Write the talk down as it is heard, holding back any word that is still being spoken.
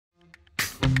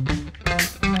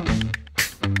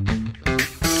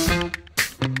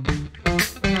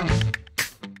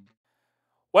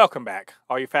Welcome back,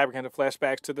 all you Fabricants and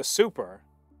Fleshbags, to the super,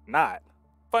 not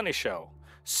funny show,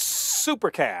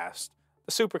 Supercast.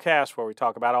 The Supercast, where we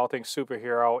talk about all things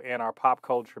superhero in our pop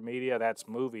culture media. That's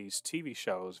movies, TV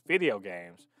shows, video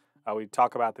games. We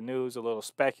talk about the news, a little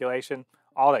speculation,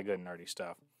 all that good nerdy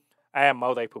stuff. I am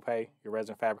Mo de Poupée, your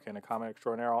resident fabricant and comic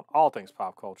extraordinaire on all things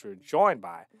pop culture, joined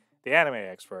by the anime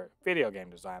expert, video game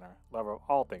designer, lover of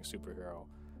all things superhero,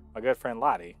 my good friend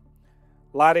LADI.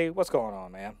 LADI, what's going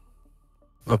on, man?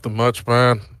 Nothing much,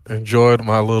 man. Enjoyed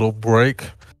my little break.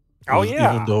 Oh Even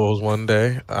yeah, though it was one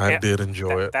day, I yeah, did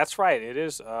enjoy it. that's right. It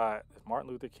is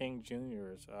Martin Luther King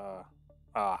Jr.'s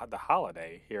the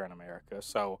holiday here in America.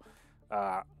 So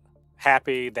uh,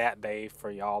 happy that day for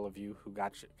y'all of you who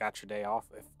got your day off.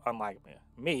 If, unlike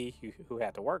me who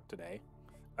had to work today,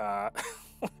 uh,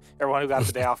 everyone who got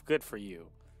the day off, good for you.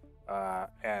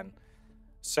 And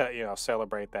so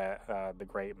celebrate that the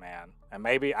great man, and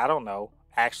maybe I don't know,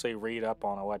 actually read up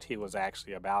on what he was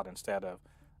actually about instead of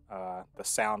the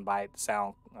sound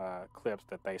clips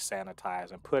that they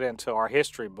sanitize and put into our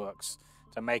history books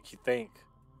to make you think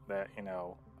that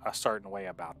a certain way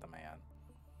about the man.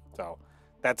 So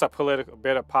that's a political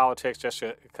bit of politics, just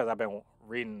because I've been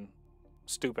reading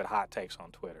stupid hot takes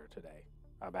on Twitter today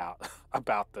about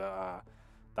about the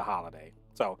holiday.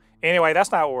 So anyway,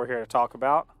 that's not what we're here to talk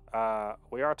about.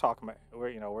 We are talking about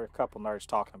we're a couple nerds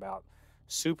talking about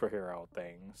superhero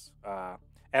things.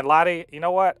 And LADI, you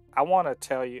know what? I wanted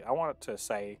to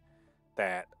say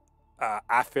that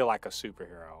I feel like a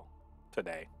superhero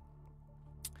today.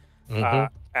 hmm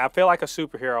I feel like a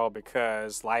superhero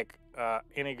because, like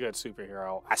any good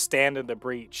superhero, I stand in the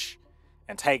breach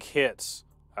and take hits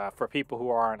for people who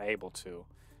aren't able to.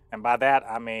 And by that,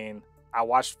 I mean, I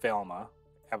watched Velma,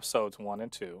 episodes 1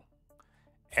 and 2,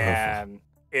 and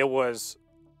it was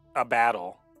a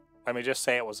battle. Let me just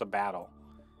say it was a battle.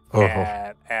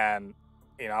 And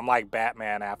I'm like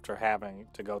Batman after having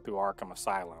to go through Arkham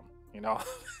Asylum.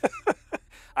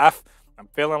 I'm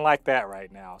feeling like that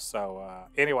right now. So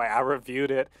anyway, I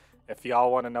reviewed it. If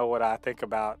y'all want to know what I think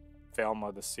about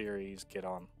Velma the series, get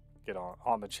on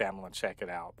the channel and check it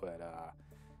out. But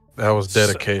That was so,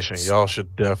 dedication. so, Y'all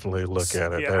should definitely look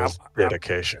at it. yeah, That is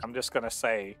dedication. I'm just gonna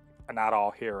say, not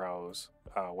all heroes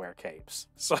wear capes.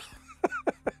 So.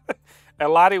 And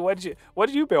LADI, what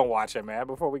have you been watching, man?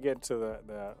 Before we get into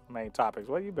the main topics,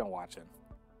 what have you been watching?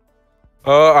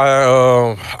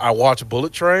 I watched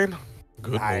Bullet Train.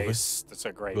 Good movie. Nice, that's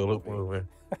a great Bullet movie. movie.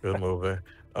 Good movie.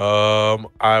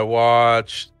 I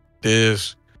watched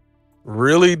this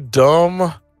really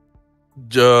dumb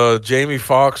Jamie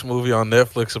Foxx movie on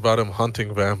Netflix about him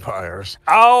hunting vampires.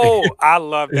 Oh, I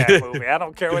love that movie. I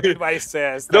don't care what anybody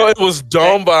says. No, That it was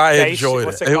dumb, but I enjoyed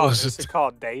what's it. it It called? was Is it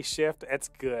called Day Shift? It's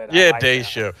good. I yeah, like day that.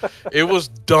 shift. It was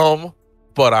dumb,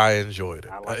 but I enjoyed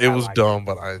it. It I was like it. dumb,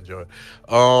 but I enjoyed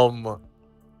it.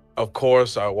 Of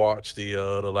course, I watched the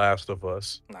Last of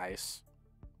Us. Nice.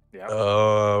 Yep.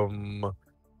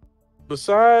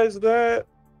 Besides that,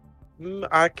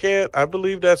 I can't. I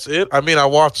believe that's it. I mean, I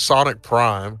watched Sonic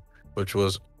Prime, which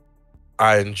was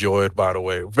I enjoyed. By the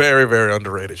way, very very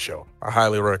underrated show. I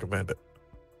highly recommend it.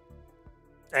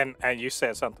 And you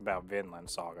said something about Vinland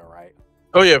Saga, right?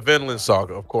 Oh yeah, Vinland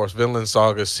Saga, of course. Vinland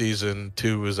Saga season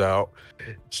 2 is out.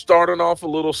 Starting off a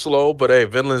little slow, but hey,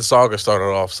 Vinland Saga started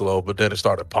off slow, but then it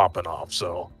started popping off.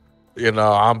 So,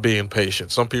 I'm being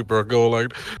patient. Some people are going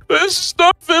like, "This is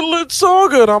not Vinland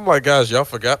Saga," and I'm like, guys, y'all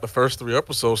forgot the first 3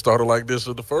 episodes started like this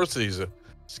in the first season.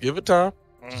 Just give it time.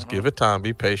 Just Mm-hmm. give it time.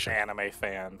 Be patient. Anime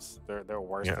fans, they're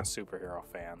worse Yeah, than superhero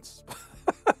fans.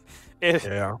 it,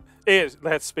 yeah.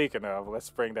 Let's speaking of,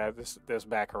 let's bring this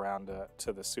back around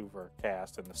to the super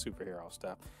cast and the superhero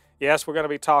stuff. Yes, we're going to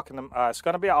be talking. It's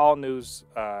going to be an all news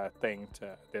thing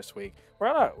this week.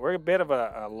 We're a bit of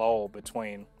a lull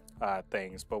between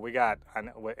things, but we got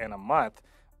in a month.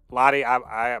 LADI,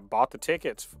 I bought the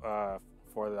tickets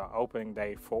for the opening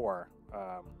day for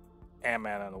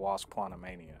Ant-Man and the Wasp: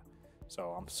 Quantumania,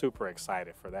 so I'm super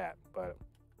excited for that. But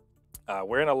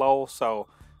we're in a lull, so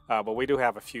but we do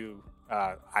have a few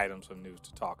items of news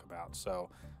to talk about. So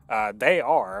they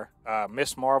are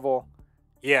Miss Marvel.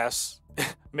 Yes,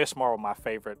 Miss Marvel, my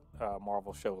favorite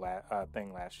Marvel show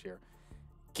thing last year,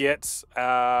 gets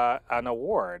an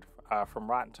award from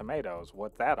Rotten Tomatoes.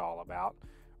 What's that all about?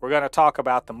 We're going to talk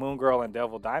about the Moon Girl and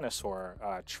Devil Dinosaur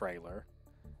trailer.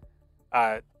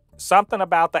 Something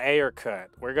about the Ayer cut.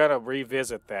 We're going to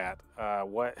revisit that.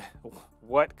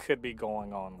 What could be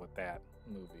going on with that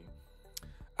movie?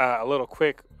 A little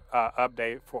quick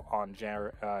update on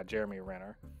Jeremy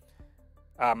Renner.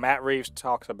 Matt Reeves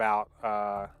talks about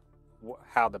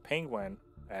how the Penguin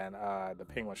and the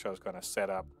Penguin show is going to set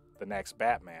up the next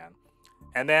Batman.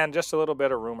 And then just a little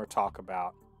bit of rumor talk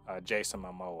about Jason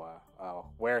Momoa,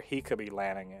 where he could be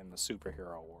landing in the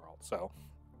superhero world. So,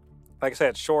 like I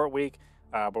said, short week,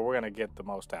 but we're going to get the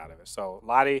most out of it. So,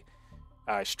 LADI,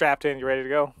 strapped in, you ready to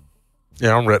go?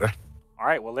 Yeah, I'm ready. All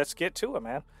right, well, let's get to it,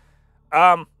 man.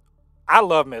 I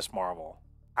love Miss Marvel.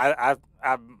 I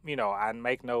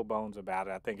make no bones about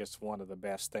it. I think it's one of the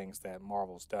best things that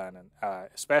Marvel's done, and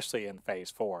especially in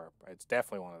Phase 4. It's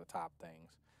definitely one of the top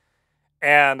things.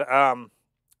 And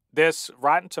this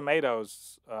Rotten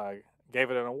Tomatoes gave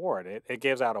it an award. It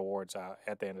gives out awards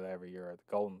at the end of every year,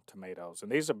 the Golden Tomatoes,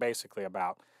 and these are basically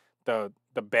about the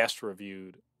best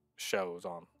reviewed shows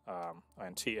on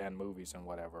and movies and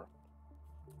whatever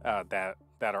that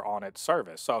are on its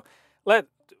service. So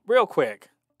real quick.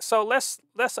 So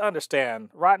let's understand.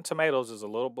 Rotten Tomatoes is a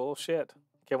little bullshit.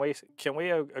 Can we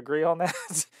agree on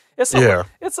that? It's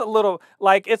a little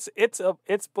like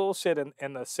it's bullshit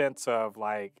in the sense of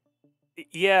like,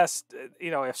 yes,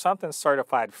 if something's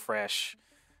certified fresh,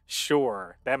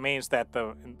 sure, that means that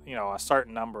a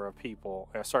certain number of people,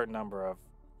 a certain number of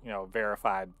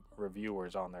verified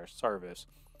reviewers on their service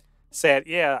said,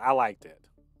 yeah, I liked it,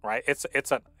 right? It's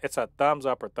a thumbs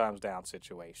up or thumbs down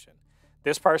situation.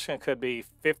 This person could be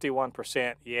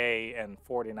 51% yay and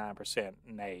 49%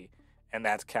 nay, and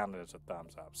that's counted as a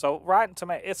thumbs up. So Rotten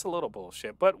Tomatoes, it's a little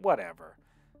bullshit, but whatever.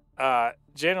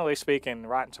 Generally speaking,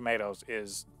 Rotten Tomatoes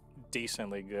is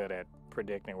decently good at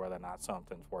predicting whether or not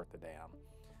something's worth a damn.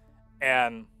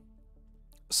 And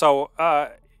so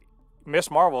Miss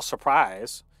Marvel,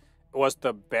 surprise, was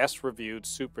the best reviewed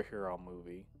superhero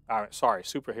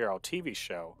TV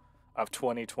show of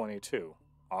 2022.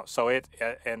 So it,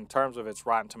 in terms of its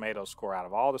Rotten Tomatoes score, out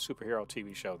of all the superhero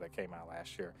TV shows that came out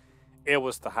last year, it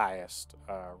was the highest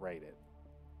rated.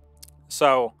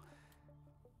 So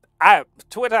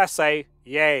to which I say,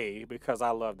 yay, because I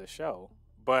love the show.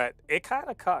 But it kind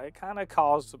of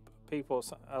caused people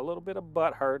a little bit of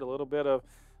butthurt, a little bit of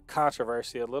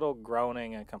controversy, a little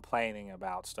groaning and complaining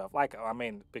about stuff.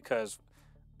 Because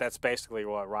that's basically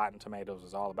what Rotten Tomatoes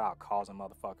is all about, causing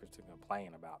motherfuckers to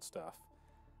complain about stuff.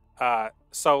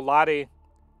 So LADI,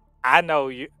 I know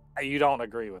you don't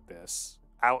agree with this,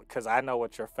 because I know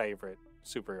what your favorite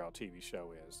superhero TV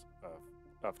show is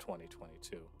of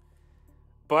 2022.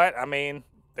 But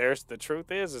the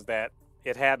truth is that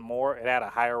it had a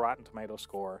higher Rotten Tomato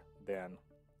score than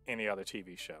any other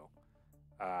TV show.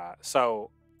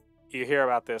 So you hear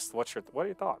about this. What are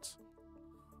your thoughts?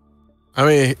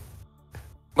 Like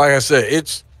I said,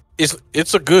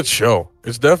 it's a good show.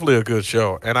 It's definitely a good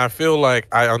show. And I feel like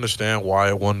I understand why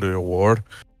it won the award,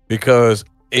 because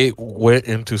it went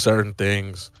into certain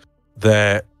things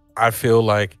that I feel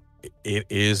like it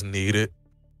is needed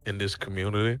in this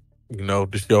community, to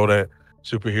show that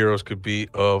superheroes could be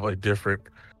of a different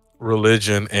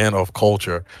religion and of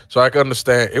culture. So I can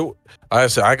understand it. I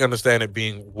can understand it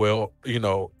being well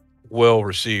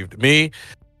received. Me,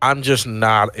 I'm just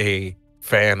not a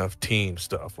fan of team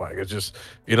stuff. Like, it's just,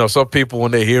 some people,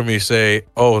 when they hear me say,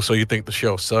 oh, so you think the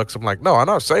show sucks? I'm like, no, I'm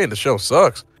not saying the show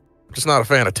sucks. I'm just not a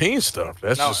fan of team stuff.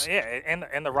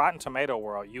 In the Rotten Tomato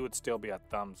world, you would still be a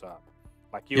thumbs up.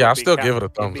 Like, I still give it a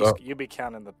thumbs up. You'd be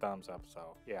counting the thumbs up.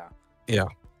 So yeah.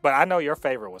 But I know your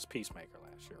favorite was Peacemaker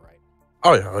last year, right?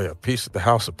 Oh yeah, Peace at the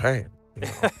House of Pain.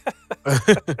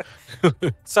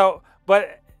 So,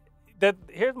 but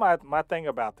here's my thing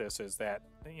about this is that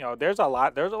there's a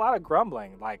lot of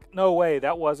grumbling. Like, no way,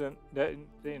 that wasn't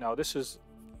this is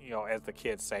as the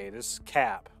kids say, this is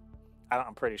cap.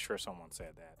 I'm pretty sure someone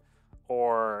said that,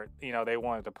 or they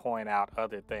wanted to point out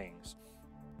other things.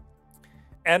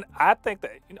 And I think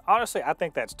that, honestly, I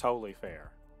think that's totally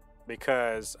fair,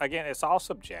 because again, it's all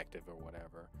subjective or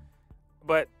whatever.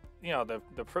 But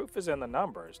the proof is in the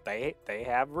numbers. They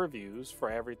have reviews for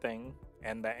everything,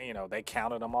 and they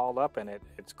counted them all up, and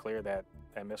it's clear that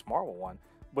Miss Marvel won,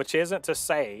 which isn't to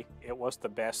say it was the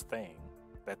best thing.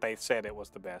 That they said it was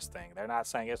the best thing. They're not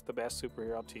saying it's the best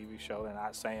superhero TV show. They're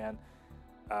not saying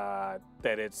that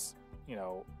it's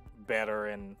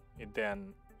better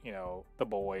than The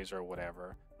Boys or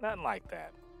whatever. Nothing like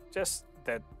that. Just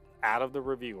that out of the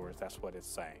reviewers, that's what it's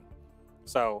saying.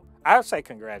 So I would say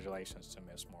congratulations to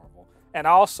Miss Marvel. And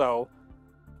also,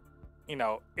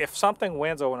 if something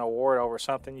wins an award over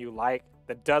something you like,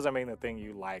 that doesn't mean the thing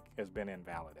you like has been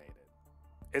invalidated.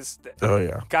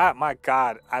 God, my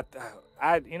God,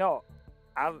 I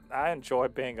enjoy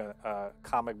being a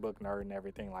comic book nerd and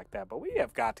everything like that, but we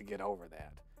have got to get over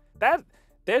that.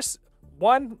 There's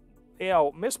one,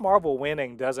 Miss Marvel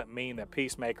winning doesn't mean that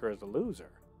Peacemaker is a loser,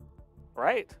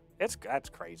 right? That's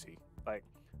crazy. Like,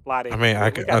 LADI, I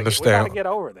can understand. We got to get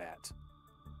over that.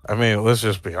 Let's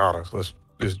just be honest.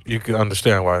 you can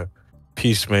understand why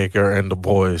Peacemaker and The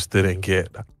Boys didn't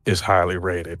get as highly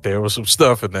rated. There was some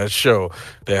stuff in that show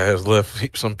that has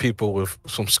left some people with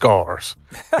some scars,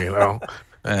 you know.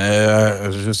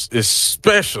 It's just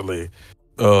especially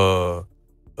uh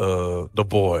The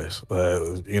Boys.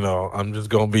 You know, I'm just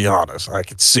gonna be honest. I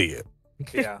can see it.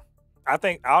 Yeah, I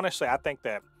think honestly, I think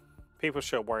that people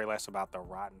should worry less about the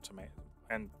Rotten Tomatoes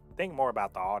and think more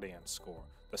about the audience score,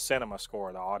 the cinema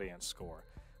score, the audience score,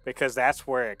 because that's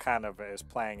where it kind of is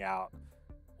playing out.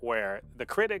 Where the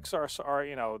critics are,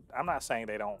 you know, I'm not saying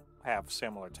they don't have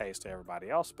similar taste to everybody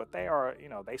else, but they are, you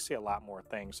know, they see a lot more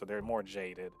things, so they're more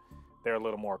jaded, they're a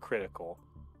little more critical.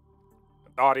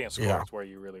 The audience score Yeah. is where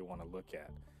you really want to look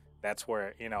at. That's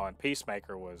where, you know, and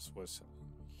Peacemaker was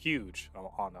huge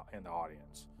in the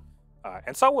audience,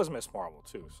 and so was Miss Marvel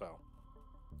too. So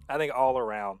I think all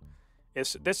around,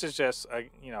 this is just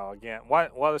you know, again,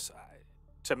 what was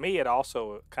to me it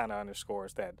also kind of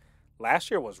underscores that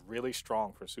last year was really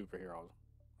strong for superhero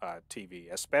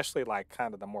TV, especially like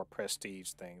kind of the more prestige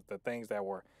things, the things that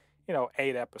were, you know,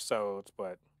 8 episodes,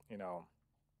 but you know,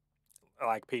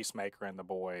 like Peacemaker and The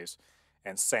Boys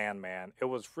and Sandman.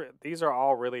 These are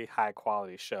all really high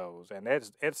quality shows, and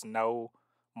it's no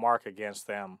mark against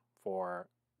them for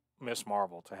Miss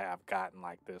Marvel to have gotten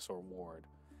like this award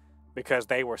because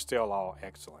they were still all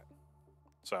excellent.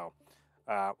 So,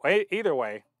 either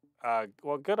way,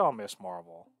 well, good on Miss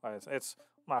Marvel. It's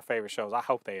my favorite shows. I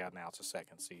hope they announce a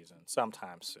second season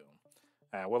sometime soon.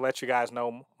 We'll let you guys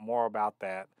know more about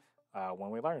that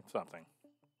when we learn something.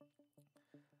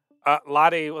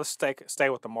 Lottie, let's stay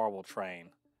with the Marvel train.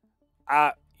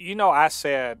 You know, I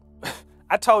said,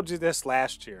 I told you this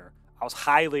last year. I was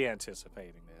highly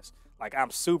anticipating this. Like,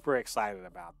 I'm super excited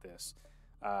about this.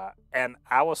 And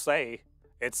I will say,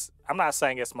 I'm not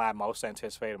saying it's my most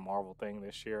anticipated Marvel thing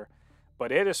this year,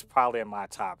 but it is probably in my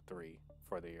top 3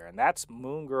 for the year. And that's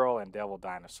Moon Girl and Devil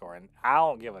Dinosaur. And I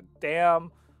don't give a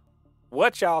damn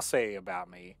what y'all say about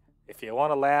me. If you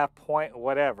want to laugh, point,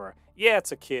 whatever. Yeah,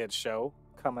 it's a kid's show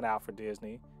coming out for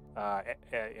Disney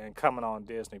and coming on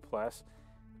Disney Plus.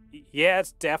 Yeah,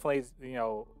 it's definitely, you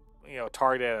know,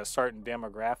 targeted at a certain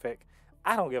demographic.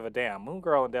 I don't give a damn. Moon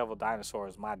Girl and Devil Dinosaur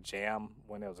is my jam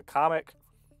when it was a comic,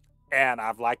 and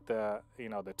I've liked the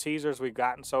teasers we've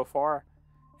gotten so far,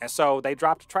 and so they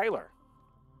dropped a trailer.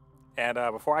 And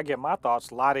before I get my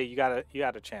thoughts, Lottie, you got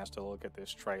a chance to look at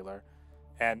this trailer,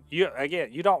 and you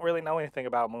don't really know anything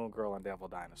about Moon Girl and Devil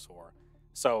Dinosaur,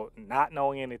 so not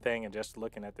knowing anything and just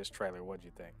looking at this trailer, what'd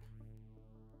you think?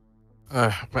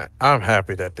 Man, I'm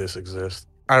happy that this exists.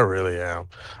 I really am.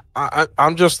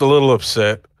 I'm just a little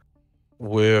upset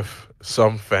with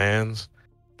some fans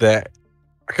that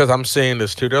because I'm seeing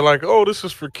this too. They're like, "Oh, this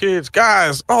is for kids,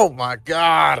 guys." Oh my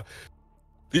god,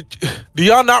 do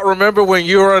y'all not remember when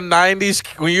you were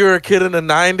when you were a kid in the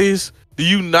 '90s? Do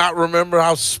you not remember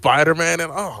how Spider-Man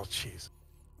and oh jeez,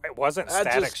 It wasn't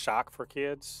Static Shock for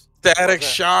kids. Static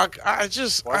Shock.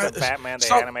 Wasn't Batman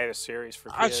the animated series for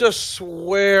kids? I just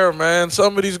swear, man.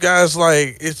 Some of these guys,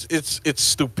 like, it's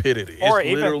stupidity. Or it's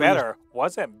even better,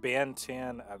 wasn't Ben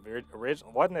 10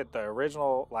 original? Wasn't it the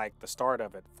original, like the start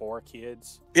of it for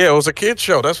kids? Yeah, it was a kid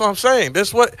show. That's what I'm saying.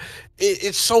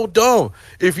 It's so dumb.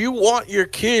 If you want your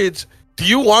kids, do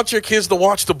you want your kids to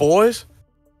watch The Boys?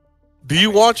 Do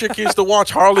you want your kids to watch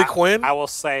Harley Quinn? I will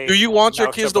say. Do you want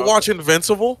your kids to watch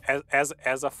Invincible?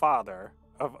 As a father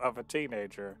of a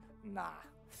teenager, nah.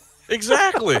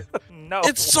 Exactly. No.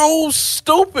 It's so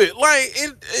stupid. Like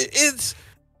it's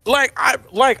like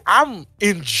I'm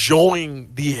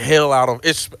enjoying the hell out of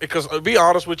it because to be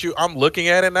honest with you, I'm looking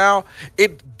at it now.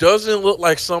 It doesn't look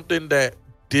like something that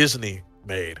Disney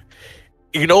made.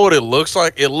 You know what it looks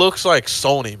like? It looks like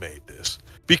Sony made this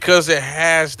because it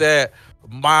has that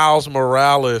Miles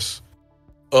Morales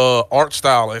art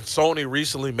style, and Sony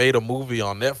recently made a movie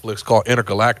on Netflix called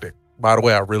Intergalactic. By the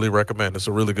way, I really recommend. It's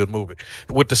a really good movie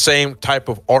with the same type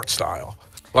of art style.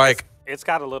 Like it's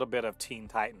got a little bit of Teen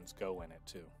Titans Go in it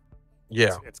too.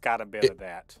 Yeah, it's got a bit of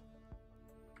that.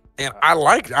 And I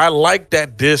like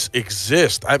that this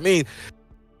exists. I mean,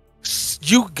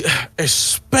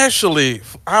 especially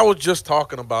I was just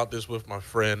talking about this with my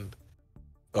friend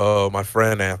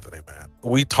Anthony, man.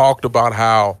 We talked about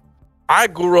how I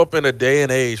grew up in a day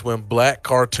and age when black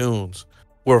cartoons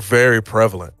were very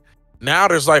prevalent. Now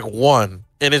there's like one,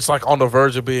 and it's like on the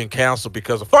verge of being canceled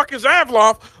because of fucking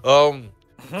Zavlov,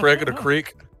 Craig of the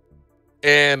Creek.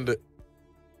 And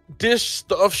this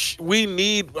stuff we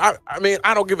need. I mean,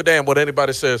 I don't give a damn what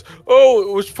anybody says. Oh,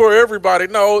 it was for everybody.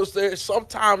 No,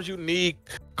 sometimes you need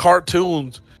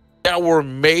cartoons that were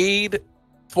made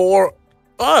for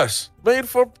us, made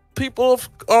for people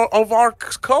of our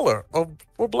color, of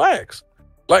we're blacks.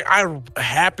 Like I'm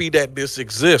happy that this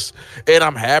exists, and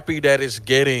I'm happy that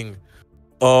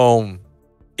um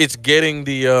it's getting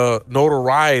the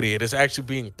notoriety. It is actually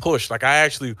being pushed. Like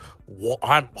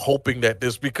I'm hoping that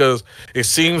this, because it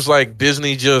seems like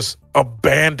Disney just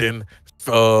abandoned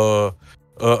uh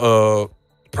uh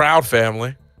Proud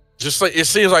Family. Just like it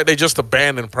seems like they just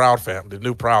abandoned Proud Family, the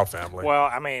new Proud Family. Well,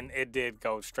 I mean, it did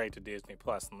go straight to Disney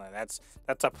Plus, and that's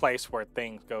a place where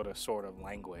things go to sort of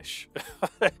languish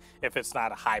if it's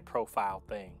not a high profile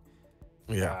thing.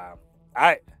 Yeah. Uh,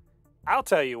 I I'll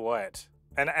tell you what,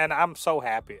 and I'm so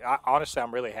happy. Honestly,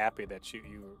 I'm really happy that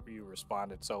you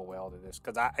responded so well to this,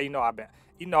 because I've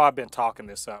been talking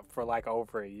this up for like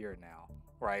over a year now,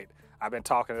 right? I've been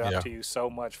talking it up Yeah. to you so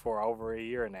much for over a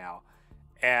year now,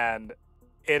 and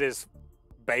it is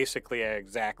basically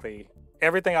exactly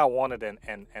everything I wanted, and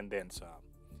then some.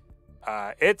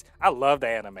 I love the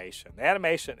animation. The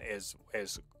animation is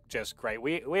just great.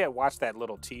 We had watched that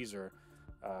little teaser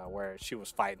where she was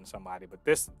fighting somebody, but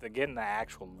getting the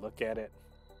actual look at it.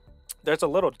 There's a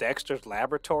little Dexter's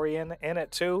Laboratory in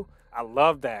it too. I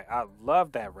love that. I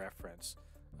love that reference.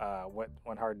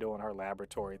 When her doing her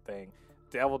laboratory thing,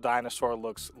 Devil Dinosaur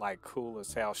looks like cool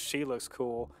as hell. She looks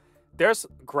cool. There's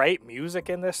great music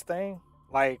in this thing.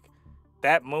 Like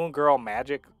that Moon Girl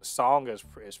Magic song is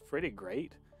pretty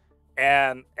great.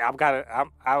 And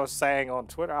I was saying on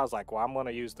Twitter, I was like, well, I'm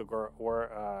gonna use the girl word.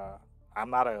 I'm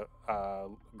not a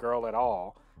girl at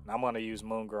all, and I'm gonna use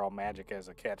Moon Girl Magic as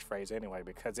a catchphrase anyway,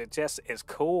 because it just is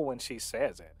cool when she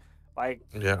says it. Like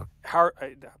Yeah. her,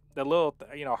 the little,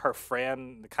 her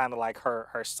friend, kind of like her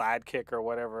sidekick or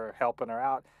whatever, helping her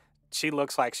out. She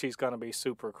looks like she's gonna be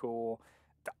super cool.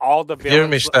 All the Giving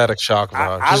me villains. Static Shock I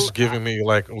vibes. I Just giving me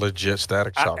like legit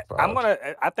Static I Shock I'm vibes. gonna.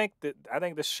 I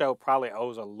think this show probably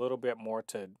owes a little bit more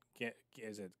to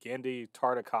is it Gendy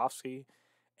Tartakovsky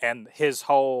and his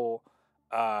whole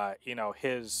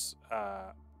his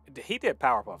he did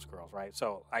Powerpuff Girls, right?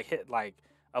 So I hit like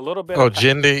a little bit Oh, of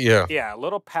Jindy, yeah. yeah, a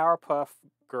little Powerpuff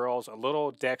Girls, a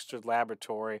little Dexter's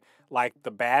Laboratory. Like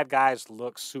the bad guys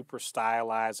look super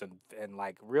stylized and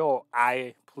like real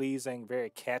eye pleasing, very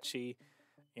catchy.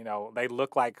 They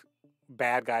look like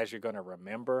bad guys you're gonna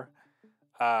remember.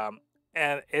 Um,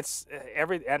 and it's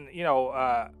every and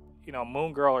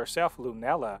Moon Girl herself,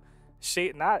 Lunella.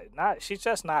 She's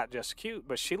just not just cute,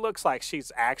 but she looks like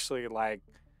she's actually like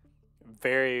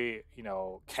very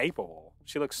capable.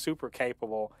 She looks super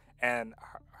capable and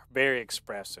very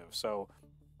expressive. So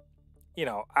you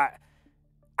know I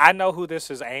I know who this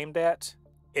is aimed at.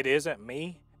 It isn't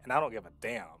me, and I don't give a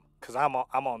damn because I'm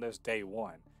on this day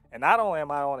one. And not only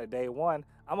am I on it day one,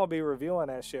 I'm gonna be reviewing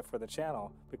that shit for the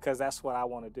channel because that's what I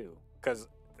want to do. Because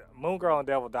Moon Girl and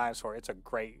Devil Dinosaur, it's a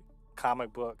great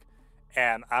comic book,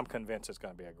 and I'm convinced it's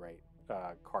gonna be a great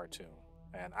cartoon.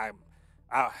 And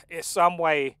in some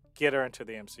way get her into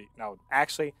the MCU. No,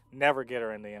 actually, never get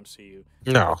her in the MCU.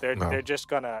 No, no. They're just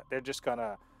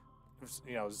gonna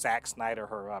Zack Snyder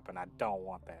her up, and I don't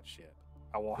want that shit.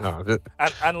 I want No, leave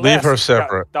unless her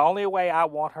separate. the only way I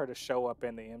want her to show up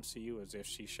in the MCU is if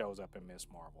she shows up in Miss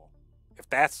Marvel.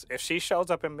 If she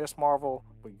shows up in Miss Marvel,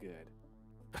 we good.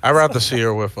 I'd rather see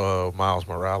her with Miles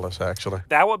Morales, actually.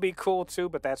 That would be cool too,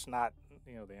 but that's not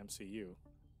the MCU.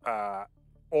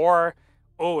 Or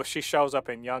if she shows up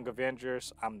in Young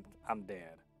Avengers, I'm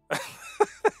dead.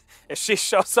 If she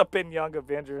shows up in Young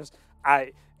Avengers,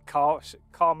 I call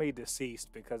me deceased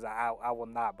because I will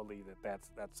not believe that's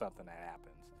something that happens.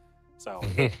 So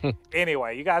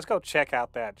anyway, you guys go check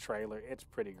out that trailer. It's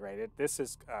pretty great. This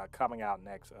is coming out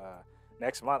next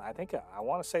month. I think I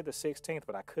want to say the 16th,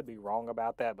 but I could be wrong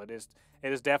about that. But it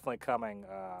is definitely coming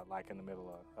like in the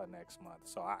middle of next month.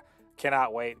 So I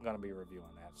cannot wait. I'm going to be reviewing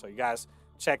that. So you guys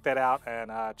check that out and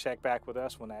check back with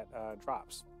us when that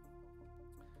drops.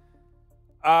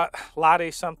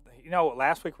 LADI,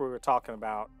 last week we were talking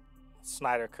about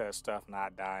Snyder Cut stuff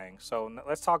not dying. So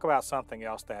let's talk about something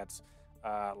else that's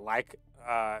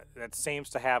that seems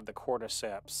to have the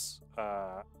cordyceps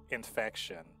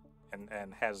infection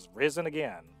and has risen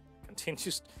again.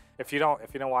 Continues. If you don't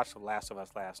watch The Last of Us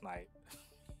last night,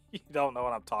 you don't know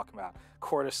what I'm talking about.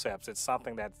 Cordyceps. It's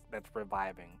something that's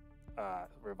reviving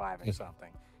something.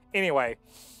 Anyway,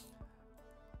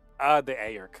 the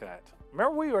Ayer cut.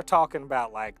 Remember we were talking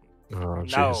about like Oh,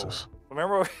 no. Jesus.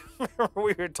 Remember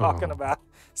we were talking about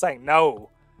saying no,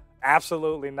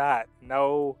 absolutely not.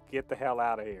 No, get the hell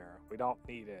out of here. We don't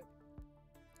need it.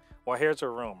 Well, here's a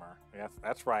rumor. Yes,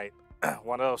 that's right.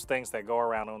 One of those things that go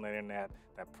around on the internet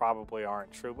that probably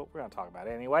aren't true, but we're going to talk about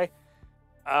it anyway.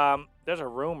 There's a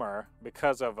rumor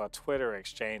because of a Twitter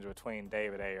exchange between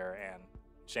David Ayer and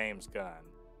James Gunn,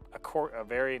 a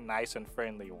very nice and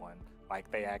friendly one, like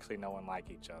they actually know and like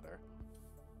each other.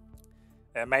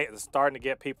 And it's starting to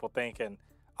get people thinking,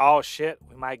 oh shit,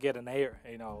 we might get an Ayer.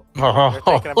 You know, they're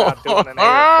thinking about doing an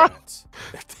Ayer cut.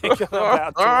 They're thinking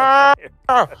about doing an Ayer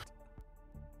cut.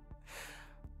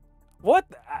 What?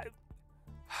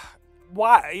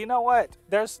 Why? You know what?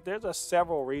 There's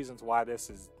several reasons why this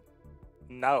is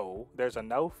no. There's a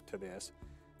no to this.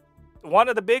 One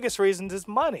of the biggest reasons is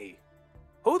money.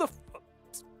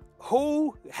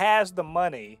 Who has the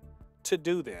money to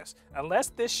do this? Unless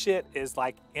this shit is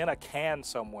like in a can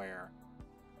somewhere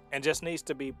and just needs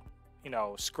to be,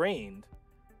 screened,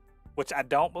 which I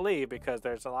don't believe because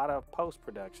there's a lot of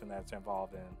post-production that's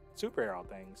involved in superhero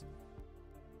things.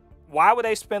 Why would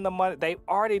they spend the money? They've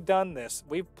already done this.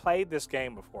 We've played this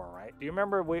game before, right? Do you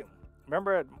remember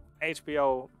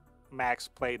HBO Max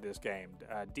played this game?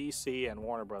 DC and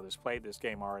Warner Brothers played this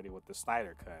game already with the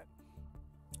Snyder Cut.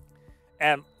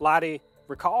 And LADI,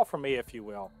 recall for me, if you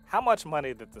will, how much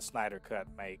money did the Snyder Cut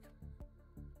make?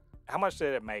 How much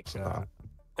did it make?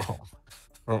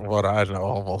 From what I know,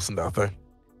 almost nothing.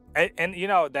 And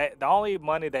the only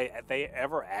money they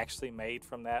ever actually made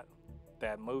from that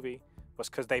movie was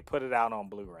because they put it out on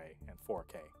Blu-ray and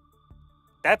 4K.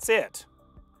 That's it.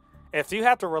 If you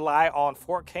have to rely on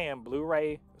 4K and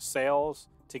Blu-ray sales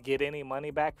to get any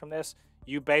money back from this,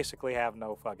 you basically have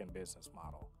no fucking business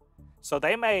model. So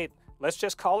they made, let's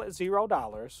just call it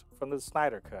 $0 from the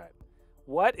Snyder Cut.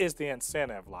 What is the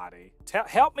incentive, LADI?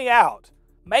 Help me out.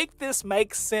 Make this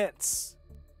make sense.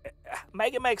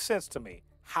 Make it make sense to me.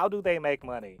 How do they make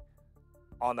money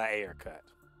on the Ayer cut?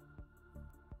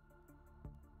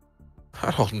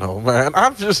 I don't know, man.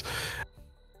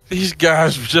 These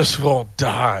guys just won't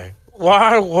die.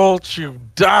 Why won't you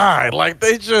die? Like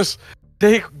they just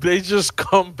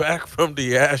come back from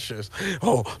the ashes.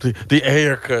 Oh, the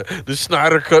Ayer cut, the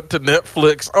Snyder cut to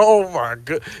Netflix. Oh my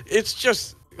god. It's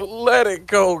just, let it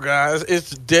go, guys.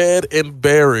 It's dead and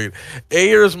buried.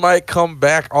 Ayers might come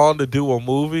back on to do a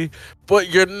movie, but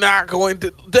you're not going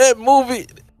to.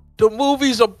 The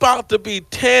movie's about to be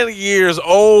 10 years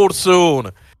old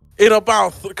soon.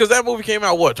 Because that movie came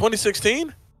out, what,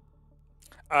 2016?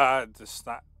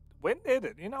 When did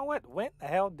it? You know what? When the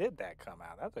hell did that come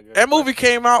out? That's a good That movie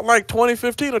came out like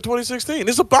 2015 or 2016.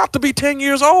 It's about to be 10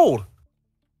 years old.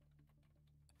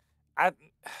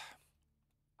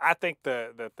 I think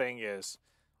the thing is,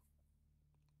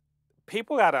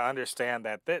 people got to understand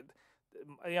that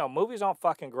movies don't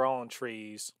fucking grow on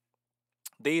trees.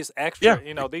 These extra,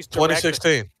 these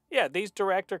 2016. These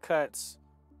director cuts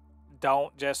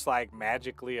don't just like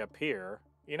magically appear.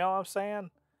 You know what I'm saying?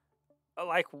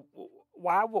 Like,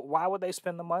 why would they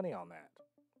spend the money on that?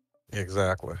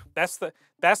 Exactly. That's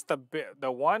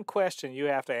the one question you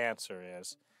have to answer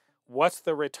is, what's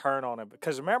the return on it?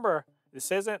 Because remember,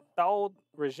 this isn't the old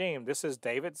regime. This is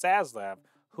David Zaslav,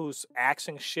 who's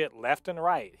axing shit left and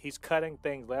right. He's cutting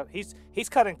things left. He's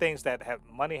cutting things that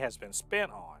money has been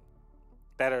spent on,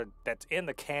 that's in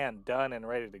the can, done and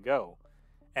ready to go,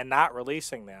 and not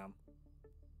releasing them,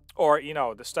 or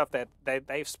the stuff that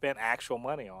they've spent actual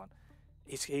money on.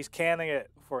 He's canning it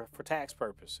for tax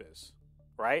purposes,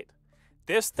 right?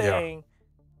 This thing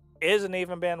isn't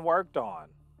even been worked on,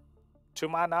 to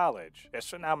my knowledge.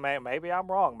 Now, maybe I'm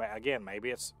wrong. Again, maybe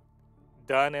it's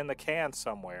done in the can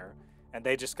somewhere, and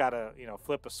they just gotta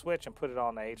flip a switch and put it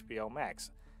on the HBO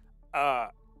Max.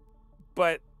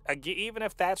 But even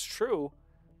if that's true,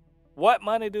 what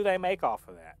money do they make off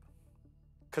of that?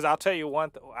 Because I'll tell you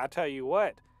what,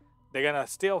 they're gonna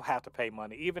still have to pay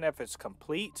money, even if it's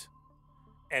complete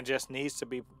and just needs to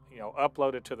be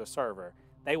uploaded to the server.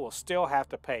 They will still have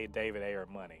to pay David Ayer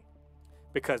money,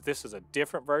 because this is a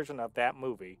different version of that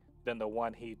movie than the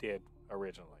one he did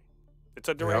originally. It's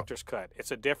a director's cut.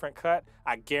 It's a different cut.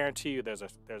 I guarantee you there's a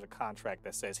contract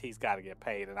that says he's got to get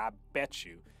paid, and I bet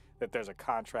you that there's a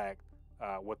contract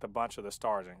with a bunch of the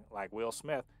stars, like Will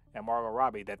Smith and Margot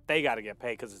Robbie, that they got to get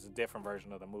paid because it's a different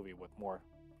version of the movie with more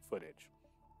footage.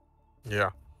 Yeah.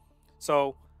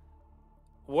 So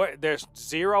there's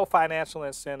zero financial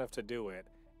incentive to do it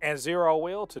and zero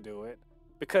will to do it,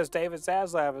 because David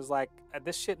Zaslav is like,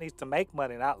 this shit needs to make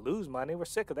money, not lose money. We're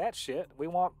sick of that shit. We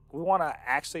want to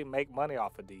actually make money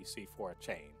off of DC for a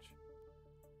change.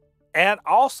 And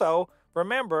also,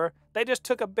 remember, they just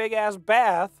took a big ass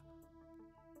bath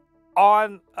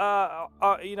on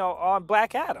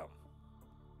Black Adam.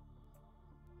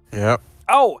 Yep.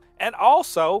 Oh, and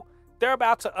also, they're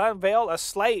about to unveil a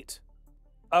slate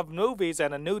of movies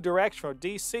and a new direction for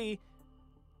DC.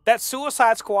 That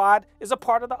Suicide Squad is a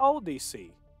part of the old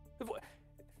DC.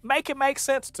 Make it make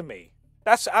sense to me.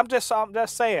 I'm just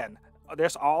saying.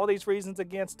 there's all these reasons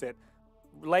against it.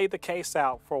 Lay the case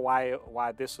out for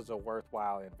why this is a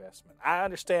worthwhile investment. I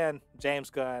understand James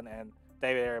Gunn and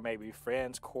David Ayer may be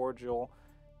friends, cordial.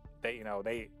 They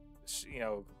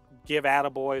give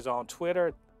attaboys on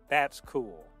Twitter. That's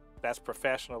cool. That's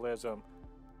professionalism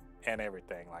and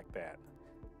everything like that.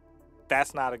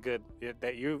 That's not a good.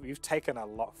 That you've taken a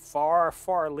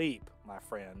far leap, my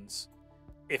friends.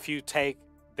 If you take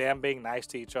them being nice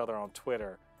to each other on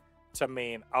Twitter to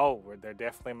mean, oh, they're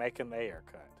definitely making the Ayer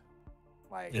cut.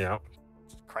 Like, Yeah.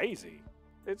 it's crazy.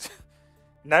 It's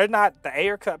they're not, the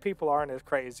Ayer cut people aren't as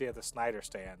crazy as the Snyder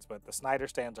stands, but the Snyder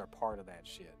stands are part of that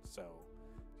shit. So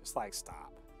just like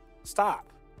stop.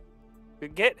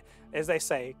 Get, as they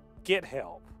say, get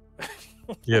help.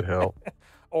 Get help.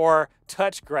 Or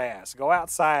touch grass. Go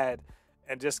outside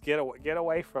and just get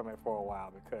away from it for a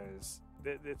while, because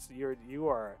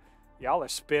y'all are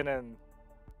spinning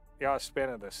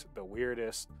the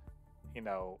weirdest,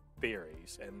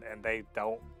 theories, and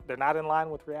they're not in line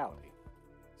with reality.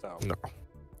 So No.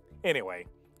 anyway,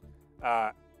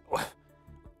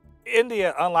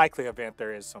 India unlikely event.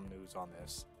 There is some news on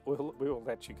this. We will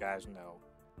let you guys know.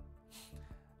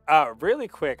 Really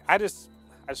quick, I just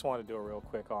want to do a real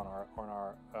quick on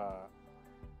our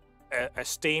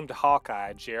esteemed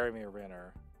Hawkeye, Jeremy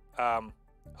Renner,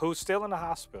 who's still in the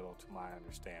hospital, to my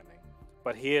understanding,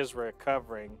 but he is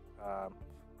recovering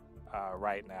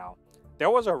right now.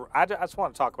 I just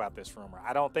want to talk about this rumor.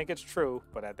 I don't think it's true,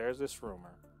 but there's this rumor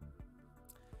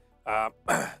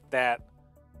that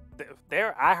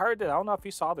I heard that, I don't know if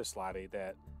you saw this, LADI,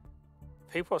 that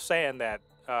people are saying that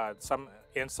some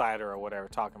insider or whatever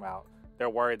talking about they're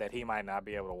worried that he might not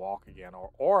be able to walk again,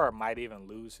 or might even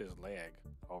lose his leg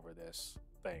over this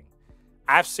thing.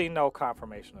 I've seen no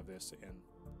confirmation of this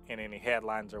in any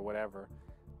headlines or whatever,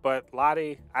 but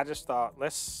LADI, I just thought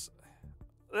let's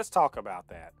talk about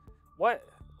that. What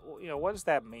does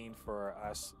that mean for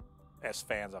us as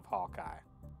fans of Hawkeye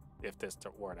if this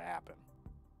were to happen?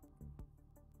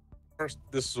 First,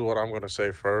 this is what I'm going to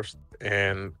say first,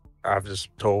 and I've just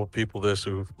told people this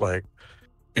who I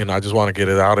just want to get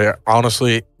it out there.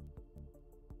 Honestly,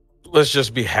 let's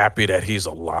just be happy that he's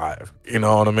alive. You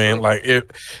know what I mean?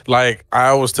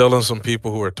 I was telling some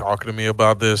people who were talking to me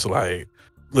about this, like,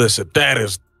 listen, that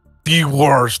is the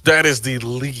worst. That is the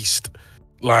least.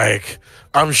 Like,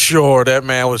 I'm sure that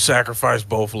man would sacrifice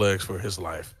both legs for his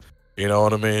life. You know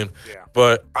what I mean? Yeah.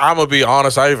 But I'm going to be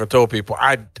honest. I even told people,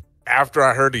 after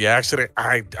I heard the accident,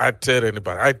 I said to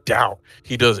anybody, I doubt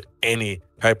he does any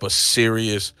type of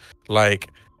serious,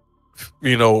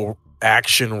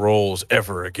 action roles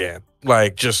ever again.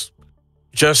 Like, just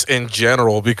in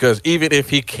general, because even if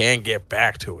he can get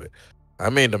back to it,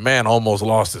 I mean, the man almost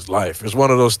lost his life. It's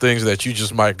one of those things that you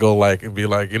just might go and be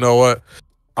like, you know what?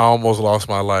 I almost lost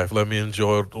my life. Let me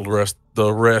enjoy the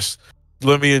rest.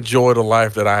 Let me enjoy the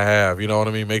life that I have. You know what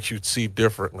I mean? Makes you see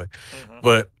differently. Mm-hmm.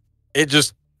 But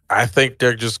I think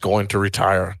they're just going to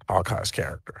retire Hawkeye's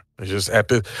character. It's just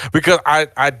because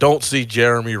I don't see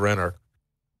Jeremy Renner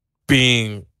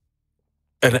being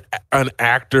an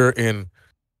actor in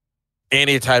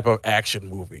any type of action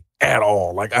movie at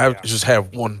all. Like, I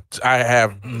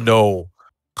have no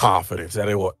confidence that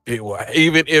it will,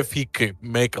 even if he could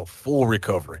make a full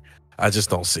recovery, I just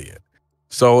don't see it.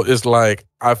 So it's like,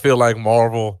 I feel like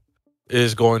Marvel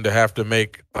is going to have to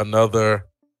make another,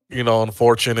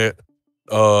 unfortunate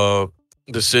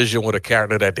decision with a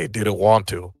character that they didn't want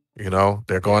to.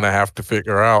 They're going to have to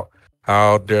figure out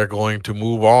how they're going to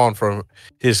move on from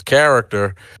his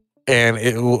character, and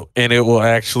it will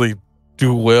actually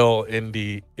do well in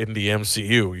the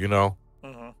MCU.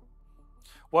 Mm-hmm.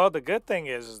 Well, the good thing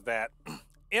is that,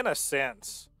 in a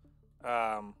sense,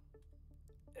 the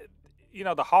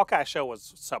Hawkeye show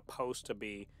was supposed to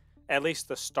be at least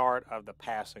the start of the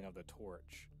passing of the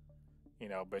torch,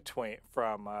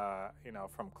 from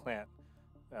Clint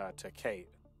to Kate.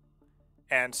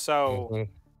 And so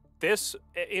this,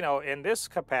 in this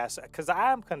capacity, because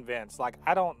I'm convinced,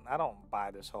 I don't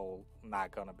buy this whole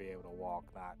not going to be able to walk,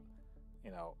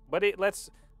 but let's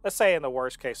say in the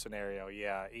worst case scenario,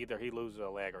 yeah, either he loses a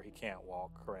leg or he can't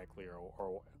walk correctly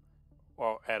or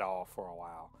at all for a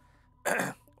while.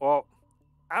 Well,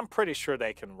 I'm pretty sure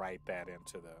they can write that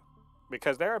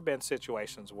because there have been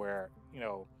situations where,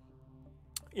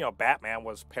 Batman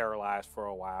was paralyzed for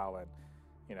a while and,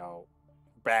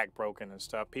 back broken and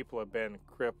stuff. People have been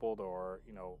crippled or,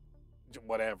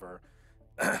 whatever.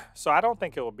 So I don't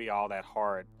think it will be all that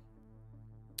hard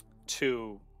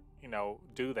to,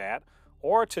 do that,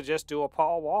 or to just do a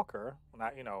Paul Walker,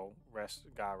 not, God rest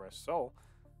his soul,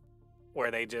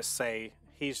 where they just say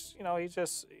he's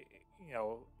just,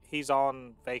 he's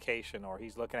on vacation or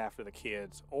he's looking after the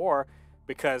kids, or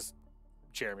because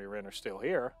Jeremy Renner's still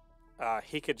here,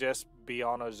 he could just be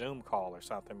on a Zoom call or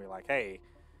something, be like, hey,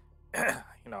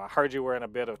 I heard you were in a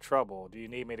bit of trouble. Do you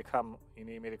need me to come? You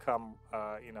need me to come,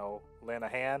 lend a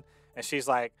hand? And she's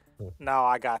like, no,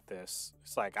 I got this.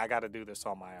 It's like, I got to do this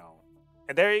on my own.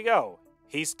 And there you go.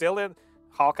 He's still in,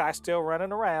 Hawkeye's still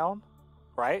running around,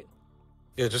 right?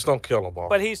 Yeah, just don't kill him off.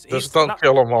 But he's don't not,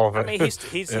 kill him off. I mean,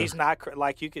 he's not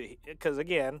like you could, because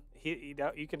again,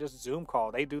 you can just Zoom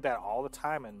call. They do that all the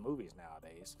time in movies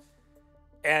nowadays.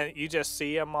 And you just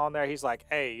see him on there. He's like,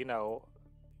 hey,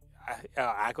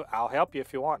 I'll help you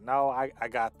if you want. No, I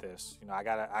got this. I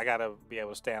gotta be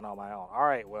able to stand on my own. All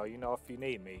right, well, if you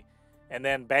need me. And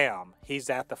then bam, he's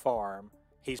at the farm.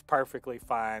 He's perfectly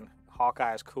fine.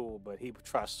 Hawkeye's cool, but he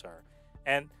trusts her.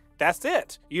 And that's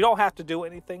it. You don't have to do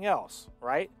anything else,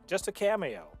 right? Just a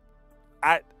cameo.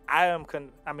 I'm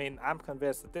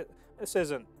convinced that this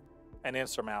isn't an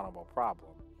insurmountable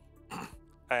problem.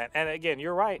 and again,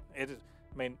 you're right.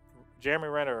 Jeremy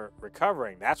Renner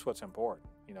recovering, that's what's important.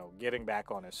 Getting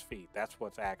back on his feet, that's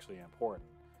what's actually important.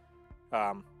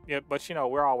 But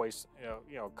we're always,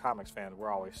 comics fans,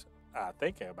 we're always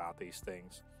thinking about these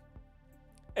things.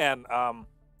 And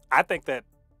I think that,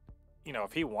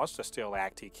 if he wants to still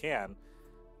act, he can,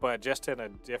 but just in a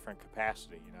different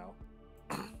capacity,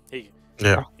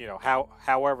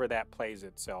 however that plays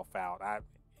itself out.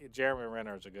 Jeremy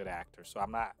Renner is a good actor, so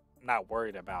I'm not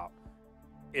worried about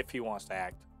if he wants to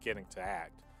act, getting to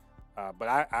act.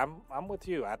 But I'm with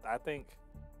you. I think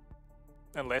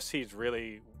unless he's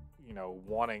really,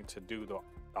 wanting to do the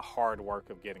hard work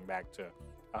of getting back to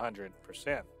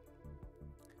 100%,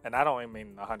 and I don't even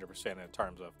mean 100% in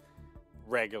terms of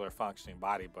regular functioning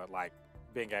body, but like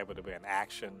being able to be an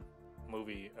action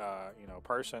movie,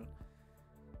 person.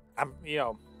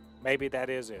 Maybe that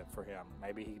is it for him.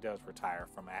 Maybe he does retire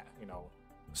from,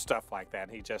 stuff like that.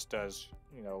 He just does,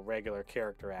 regular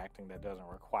character acting that doesn't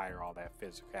require all that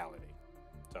physicality.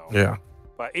 So yeah.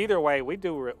 But either way, we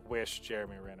do wish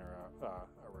Jeremy Renner a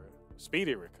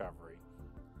speedy recovery,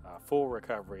 full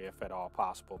recovery if at all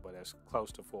possible, but as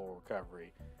close to full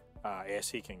recovery as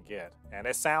he can get. And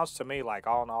it sounds to me like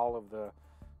on all of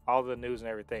the news and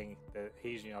everything that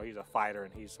he's a fighter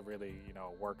and he's really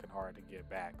working hard to get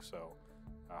back. So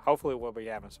hopefully we'll be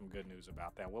having some good news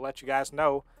about that. We'll let you guys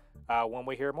know when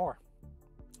we hear more.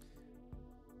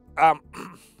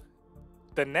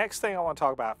 The next thing I want to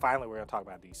talk about, finally, we're going to talk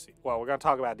about DC. Well, we're going to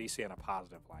talk about DC in a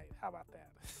positive light. How about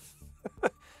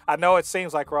that? I know it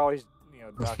seems like we're always,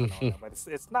 ducking on it, but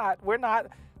it's not. We're not.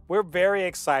 We're very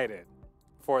excited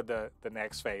for the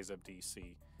next phase of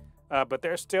DC. But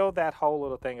there's still that whole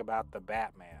little thing about the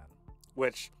Batman,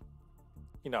 which,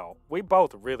 we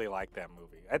both really like that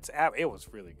movie. It was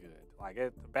really good. Like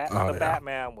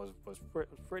Batman was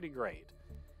pretty great.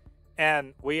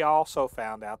 And we also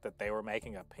found out that they were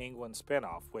making a Penguin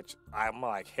spinoff, which I'm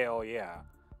like, hell yeah,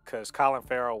 because Colin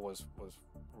Farrell was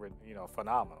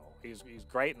phenomenal. He's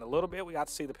great. In a little bit, we got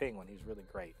to see the Penguin. He's really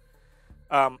great.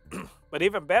 But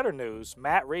even better news,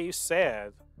 Matt Reeves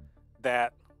said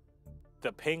that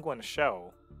the Penguin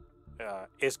show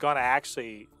is going to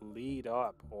actually lead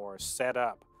up or set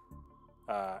up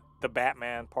the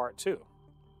Batman Part 2.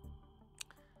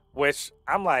 Which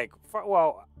I'm like,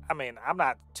 I'm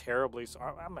not terribly.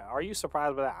 Are you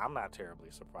surprised by that? I'm not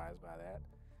terribly surprised by that.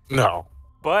 No,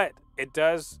 but it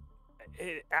does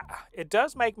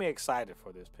make me excited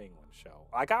for this Penguin show.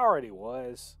 Like I already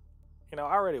was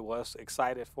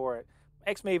excited for it.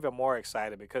 Makes me even more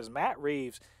excited because Matt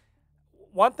Reeves.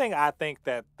 One thing I think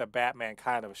that the Batman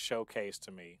kind of showcased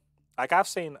to me, like I've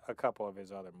seen a couple of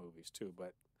his other movies too,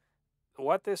 but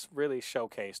what this really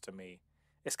showcased to me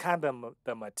is kind of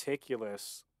the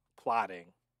meticulous plotting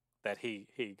that he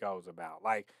goes about.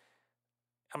 Like,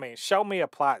 show me a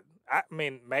plot.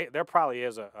 There probably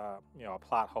is a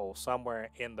plot hole somewhere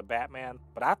in the Batman,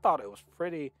 but I thought it was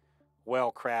pretty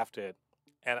well crafted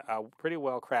and a pretty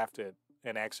well crafted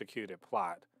and executed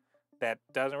plot that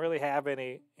doesn't really have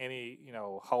any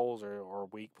holes or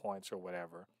weak points or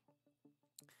whatever.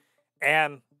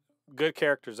 And good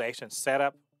characterization set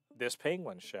up this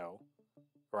Penguin show,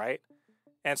 right?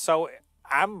 And so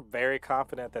I'm very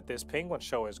confident that this Penguin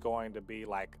show is going to be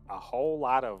like a whole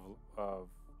lot of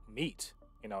meat,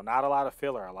 not a lot of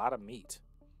filler, a lot of meat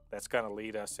that's going to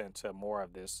lead us into more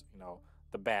of this,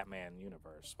 the Batman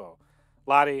universe. So,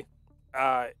 LADI,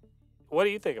 what do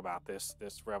you think about this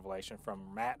revelation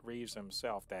from Matt Reeves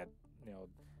himself that,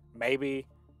 maybe,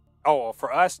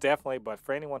 for us definitely, but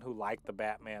for anyone who liked the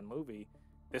Batman movie,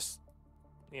 this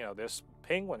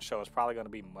Penguin show is probably going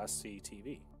to be must-see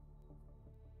TV.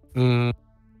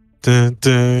 Dun,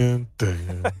 dun,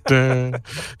 dun, dun.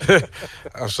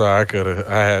 I'm sorry,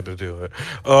 I had to do it.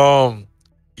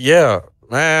 Yeah,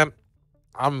 man,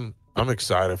 I'm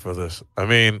excited for this. I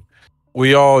mean,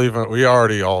 we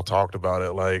already all talked about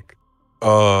it. Like,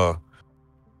 uh,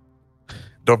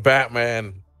 the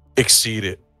Batman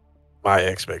exceeded my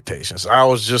expectations. I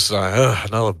was just like, ugh,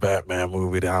 another Batman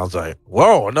movie. Then I was like,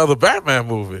 whoa, another Batman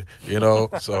movie.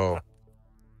 So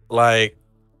like,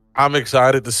 I'm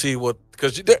excited to see what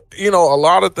because a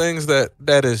lot of things that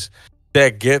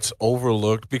gets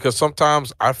overlooked because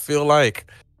sometimes I feel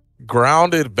like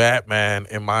grounded Batman,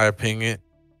 in my opinion,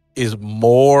 is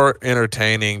more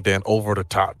entertaining than over the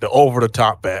top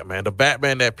Batman. The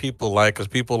Batman that people like, because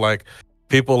people like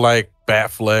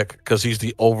Batfleck because he's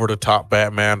the over the top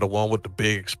Batman, the one with the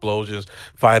big explosions,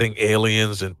 fighting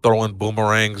aliens and throwing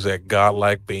boomerangs at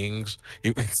godlike beings.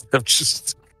 I'm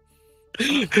just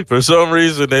for some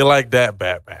reason they like that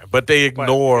Batman, but they But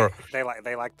ignore. they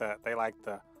like the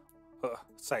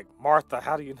it's like Martha.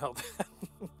 How do you know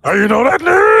Oh, you know that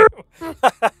nerd?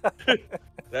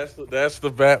 that? That's the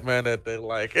Batman that they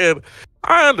like, and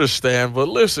I understand. But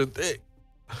listen,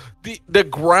 the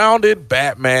grounded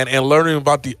Batman and learning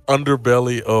about the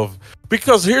underbelly of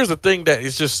because here's the thing that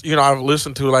it's just I've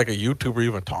listened to like a YouTuber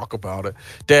even talk about it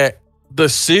that the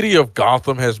city of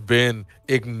Gotham has been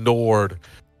ignored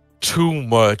too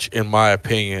much in my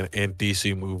opinion in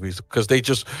DC movies because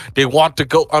they want to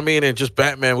go in just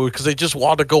Batman movies because they just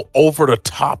want to go over the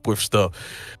top with stuff.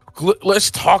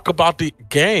 Let's talk about the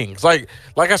gangs. Like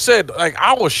I said, like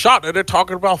I was shocked that they're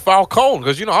talking about Falcone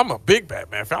because I'm a big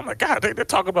Batman fan. I'm like, God, they're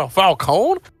talking about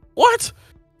Falcone. What?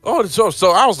 Oh,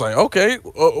 so I was like, okay,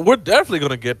 we're definitely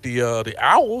gonna get the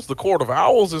owls, the Court of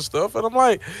Owls and stuff. And I'm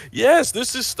like, yes,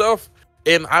 this is stuff,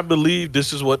 and I believe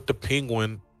this is what the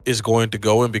Penguin is going to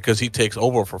go in because he takes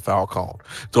over for Falcone.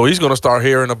 So he's gonna start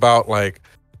hearing about like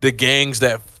the gangs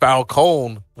that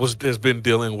Falcone has been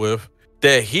dealing with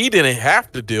that he didn't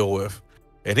have to deal with.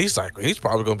 And he's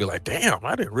probably gonna be like, damn,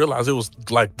 I didn't realize it was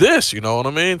like this, you know what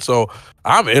I mean? So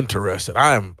I'm interested.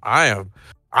 I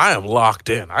am locked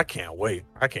in. I can't wait.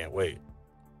 I can't wait.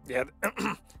 Yeah,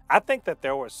 I think that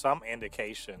there was some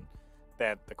indication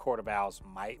that the Court of Owls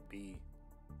might be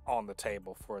on the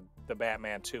table for the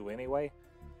Batman 2 anyway.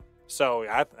 So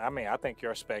I think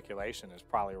your speculation is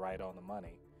probably right on the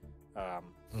money,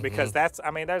 because there's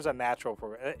a natural.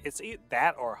 It's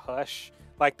that or Hush.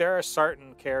 Like there are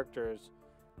certain characters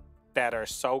that are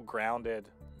so grounded.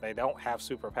 They don't have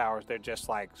superpowers. They're just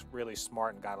like really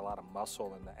smart and got a lot of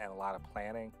muscle and a lot of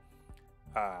planning.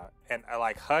 And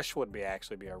like Hush would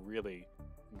actually be a really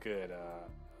good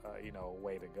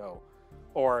way to go.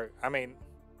 Or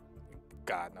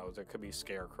God knows it could be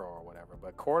Scarecrow or whatever.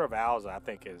 But Court of Owls I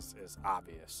think is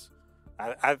obvious.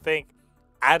 I think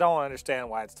I don't understand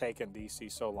why it's taken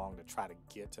DC so long to try to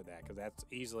get to that because that's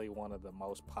easily one of the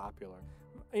most popular.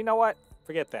 You know what?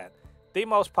 Forget that. The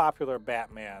most popular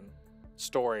Batman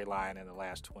storyline in the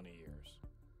last 20 years,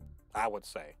 I would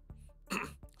say.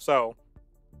 So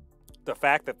the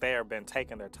fact that they have been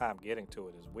taking their time getting to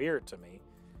it is weird to me,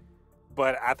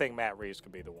 but I think Matt Reeves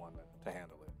could be the one to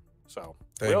handle it. So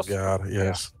Thank God,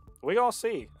 yes. Yeah, we're gonna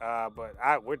see.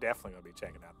 But we're definitely gonna be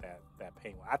checking out that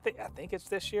Penguin. I think it's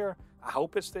this year. I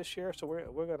hope it's this year. So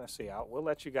we're gonna see. We'll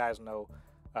let you guys know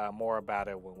more about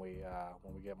it when we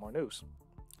get more news.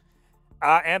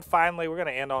 And finally, we're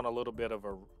gonna end on a little bit of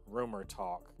a rumor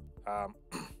talk.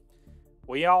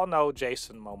 We all know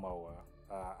Jason Momoa.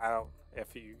 I don't.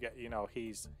 If you get,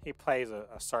 he plays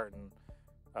a certain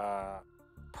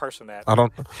person that I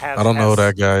don't know who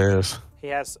that guy is. He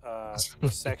has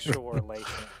sexual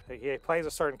relation. He plays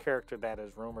a certain character that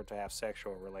is rumored to have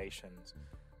sexual relations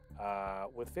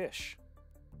with fish.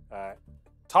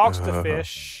 Talks to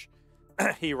fish.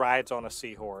 He rides on a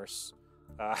seahorse.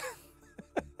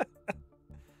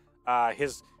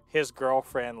 His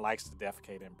girlfriend likes to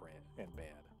defecate in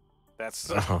bed.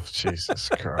 That's oh Jesus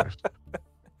Christ.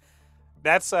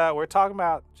 That's we're talking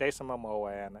about Jason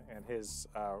Momoa and his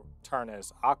turn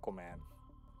as Aquaman.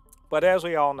 But as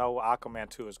we all know, Aquaman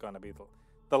 2 is going to be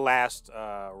the last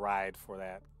ride for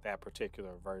that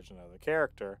particular version of the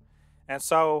character. And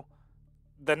so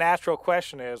the natural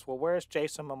question is, well, where's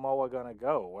Jason Momoa going to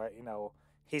go?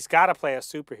 He's got to play a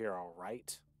superhero,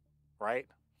 right? Right?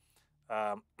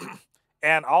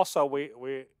 And also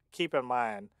we keep in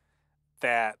mind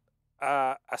that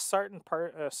a certain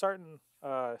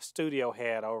studio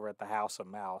head over at the House of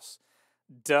Mouse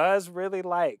does really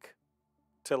like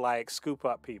to scoop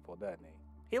up people, doesn't he?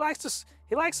 He likes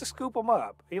to scoop them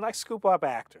up. He likes to scoop up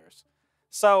actors.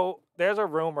 So there's a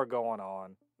rumor going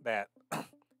on that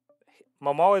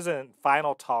Momoa is in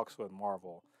final talks with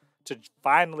Marvel to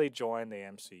finally join the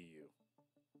MCU.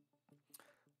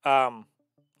 Um,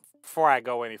 before I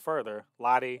go any further,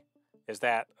 Lottie, is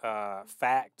that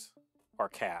fact or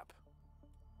cap?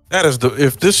 That is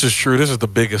if this is true, this is the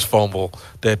biggest fumble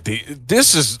that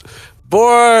this is,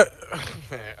 boy,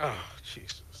 man, oh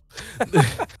Jesus.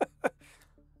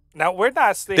 Now we're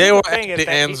not seeing They the were thing at is the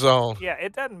that end zone. yeah,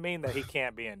 it doesn't mean that he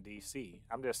can't be in DC.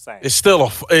 I'm just saying. It's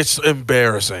still it's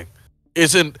embarrassing.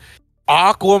 Isn't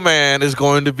Aquaman is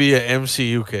going to be an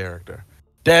MCU character?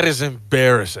 That is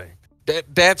embarrassing.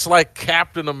 That's like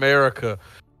Captain America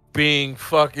being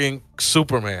fucking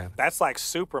Superman. That's like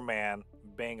Superman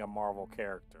being a Marvel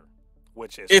character,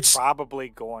 which is It's probably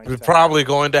going to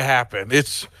going to happen.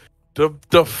 It's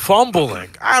the fumbling.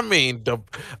 I mean,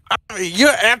 you're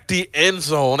at the end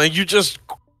zone and you just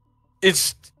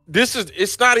it's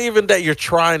not even that you're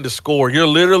trying to score. You're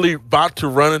literally about to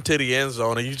run into the end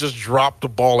zone and you just drop the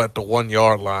ball at the 1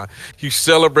 yard line. You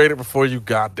celebrated before you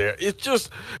got there. It's just,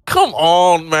 come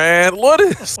on, man. What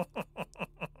is?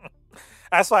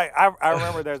 That's like I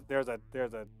remember there's a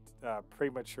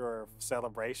premature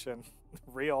celebration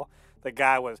reel. The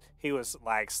guy was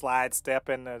like slide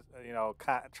stepping,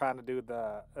 trying to do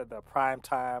the prime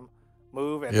time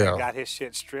move, and then got his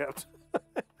shit stripped.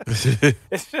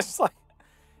 It's just like,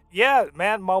 yeah,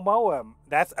 man, Momoa.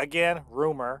 That's again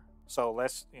rumor, so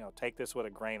let's take this with a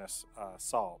grain of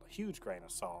salt, a huge grain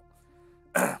of salt.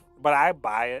 But I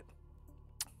buy it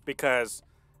because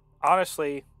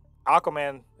honestly,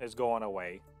 Aquaman is going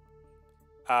away.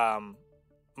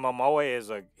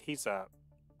 Momoa he's a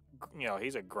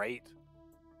great,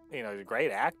 he's a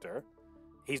great actor.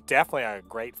 He's definitely a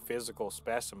great physical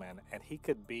specimen, and he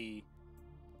could be,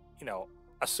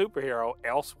 a superhero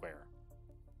elsewhere.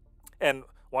 And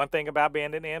one thing about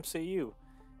being in the MCU,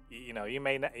 you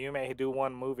may do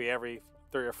one movie every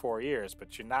 3 or 4 years,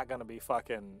 but you're not going to be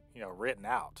fucking, written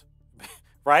out,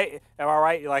 right? Am I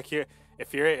right? Like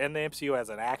if you're in the MCU as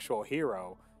an actual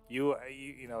hero,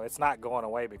 it's not going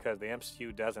away because the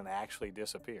MCU doesn't actually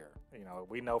disappear.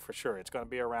 We know for sure it's going to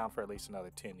be around for at least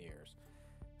another 10 years.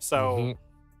 So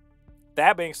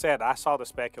that being said, I saw the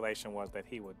speculation was that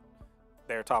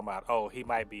they were talking about, oh, he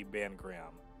might be Ben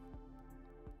Grimm.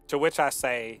 To which I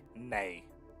say, nay.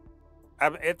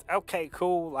 It's okay,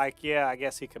 cool. Like, yeah, I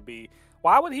guess he could be.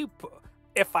 Why would he?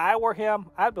 If I were him,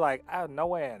 I'd be like, no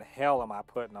way in hell am I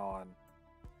putting on,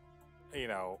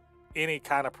 any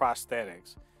kind of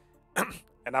prosthetics,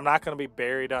 and I'm not going to be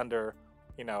buried under,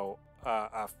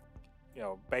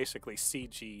 basically a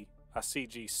CG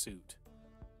suit.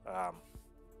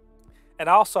 And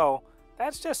also,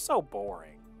 that's just so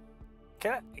boring.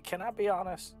 Can I be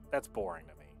honest? That's boring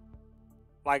to me.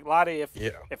 Like, Lottie,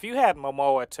 if you had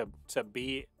Momoa to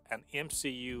be an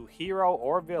MCU hero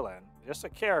or villain, just a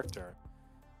character,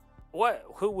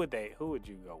 who would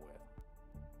you go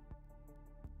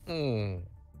with?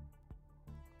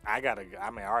 I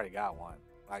already got one.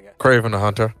 Kraven the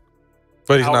Hunter,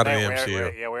 but he's not in the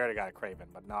MCU. We already got a Kraven,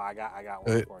 but no, I got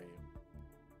one for you.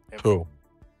 Who?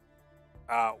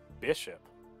 Bishop.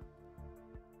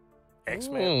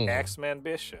 X-Men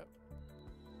Bishop.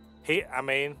 He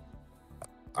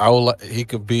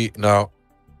could be no.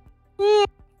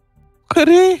 Could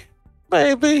he?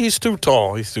 Maybe he's too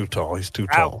tall. He's too tall.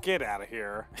 Get out of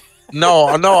here. No.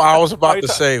 I was about to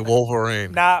say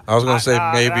Wolverine. Nah, I was going to say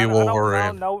maybe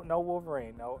Wolverine. No,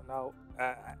 Wolverine. No.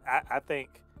 I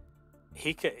think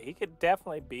he could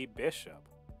definitely be Bishop.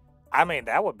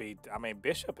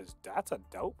 Bishop that's a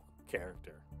dope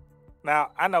character.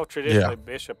 Now I know traditionally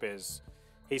Bishop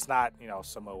he's not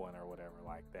Samoan or whatever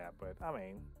like that, but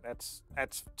that's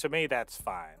to me that's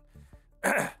fine.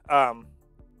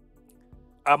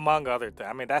 Among other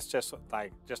things, that's just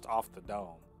off the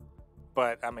dome.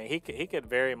 But he could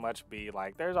very much be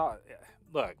like there's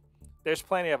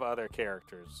plenty of other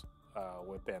characters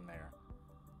within there.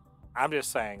 I'm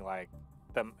just saying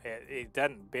it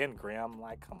doesn't Ben Grimm,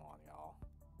 like, come on, y'all.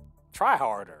 Try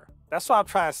harder. That's what I'm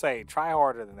trying to say. Try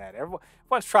harder than that.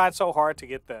 Everyone's tried so hard to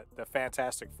get the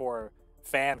Fantastic Four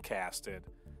fan casted.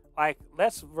 Like,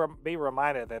 let's be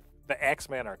reminded that the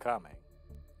X-Men are coming.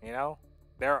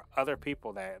 There are other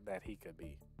people that he could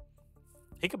be.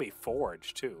 He could be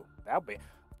Forge too. That'd be,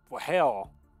 well,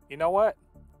 hell, you know what?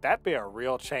 That'd be a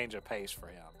real change of pace for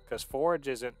him because Forge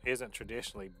isn't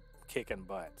traditionally kicking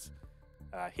butts.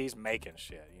 He's making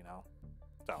shit,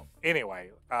 So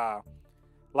anyway,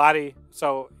 Lottie.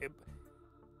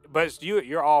 But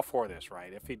you're all for this,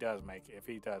 right? If he does come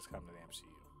to the MCU.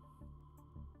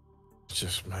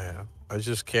 Just, man, I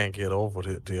just can't get over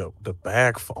the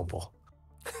bag fumble.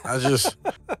 That's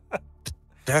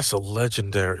a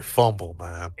legendary fumble,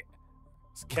 man.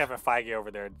 It's Kevin Feige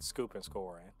over there scooping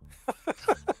scoring.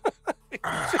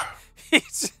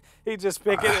 He just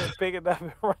picking up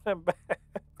and running back.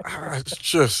 It's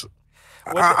just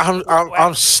Would that,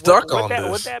 I'm stuck on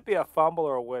would this. that be a fumble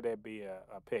or would it be a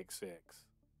pick six?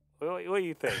 What do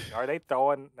you think? Are they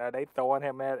throwing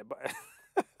him at it?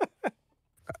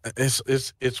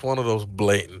 It's one of those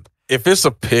blatant. If it's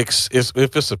a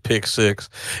if it's a pick six,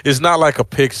 it's not like a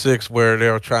pick six where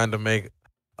they're trying to make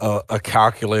a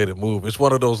calculated move. It's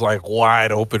one of those like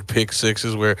wide open pick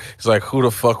sixes where it's like, who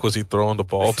the fuck was he throwing the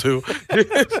ball to?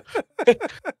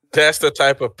 That's the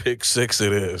type of pick six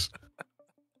it is.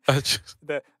 Where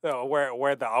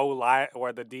the O line,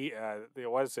 where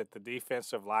what is it, the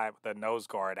defensive line, the nose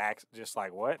guard acts just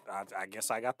like, what? I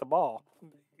guess I got the ball.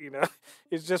 You know,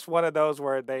 it's just one of those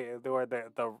where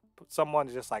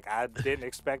someone's just like, I didn't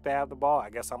expect to have the ball. I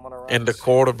guess I'm gonna run. And the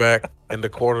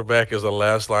quarterback is the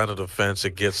last line of defense.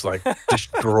 It gets like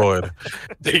destroyed.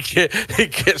 He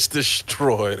gets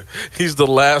destroyed. He's the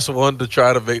last one to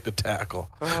try to make the tackle.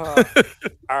 All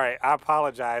right, I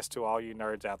apologize to all you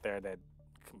nerds out there that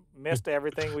missed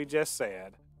everything we just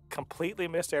said. Completely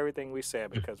missed everything we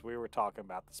said because we were talking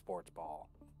about the sports ball.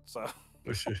 So.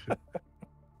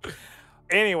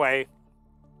 Anyway,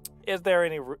 is there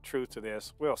any truth to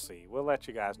this? We'll see. We'll let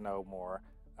you guys know more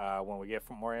when we get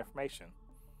more information.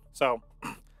 So,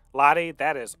 LADI,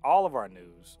 that is all of our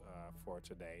news for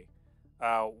today.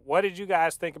 What did you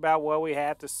guys think about what we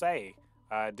had to say?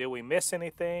 Did we miss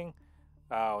anything?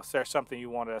 Was there something you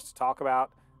wanted us to talk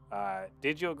about?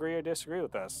 Did you agree or disagree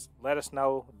with us? Let us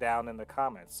know down in the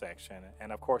comments section.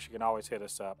 And, of course, you can always hit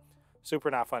us up,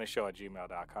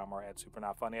 supernotfunnyshow@gmail.com or at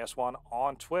supernotfunnys1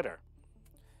 on Twitter.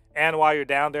 And while you're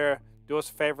down there, do us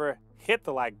a favor, hit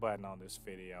the like button on this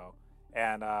video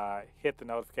and hit the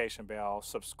notification bell,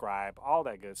 subscribe, all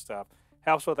that good stuff.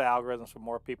 Helps with the algorithms so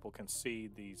more people can see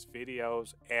these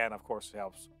videos. And, of course, it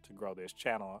helps to grow this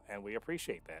channel, and we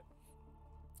appreciate that.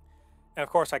 And, of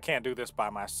course, I can't do this by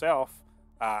myself.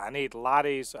 I need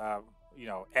LADI's,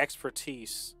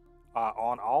 expertise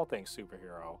on all things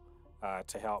superhero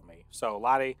to help me. So,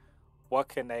 LADI, what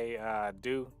can they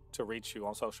do to reach you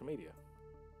on social media?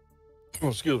 Oh,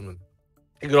 excuse me.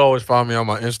 You can always find me on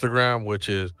my Instagram, which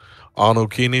is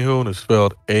Anukinihun. It's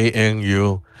spelled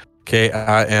ANUKINIHUN.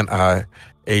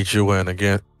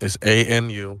 Again, it's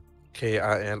ANUKINIHUN.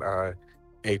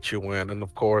 And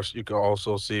of course, you can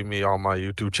also see me on my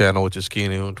YouTube channel, which is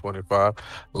Kinihun25.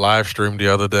 Live streamed the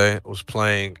other day. Was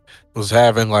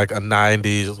having like a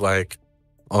 90s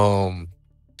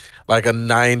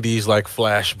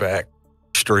flashback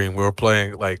stream. We were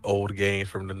playing like old games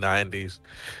from the 90s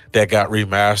that got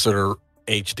remastered or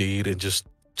HD'd and just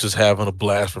having a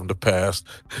blast from the past.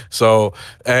 So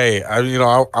hey,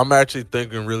 I'm actually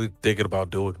really thinking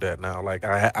about doing that now. Like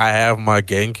I have my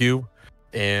GameCube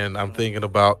and I'm thinking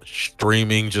about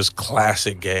streaming just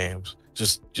classic games,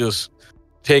 just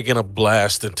taking a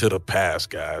blast into the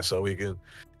past, guys, so we can,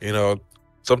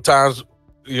 sometimes,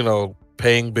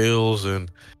 paying bills and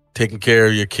taking care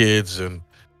of your kids and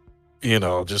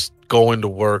just going to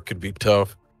work can be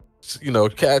tough.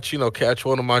 Catch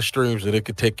one of my streams and it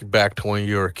could take you back to when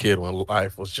you were a kid when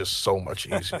life was just so much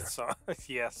easier.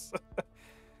 Yes.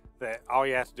 That all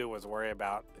you have to do was worry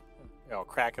about,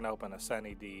 cracking open a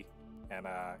Sunny D and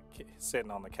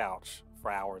sitting on the couch for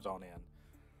hours on end.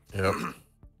 Yep.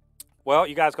 Well,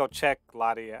 you guys go check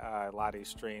LADI's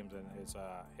streams and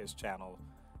his channel,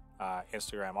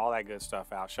 Instagram, all that good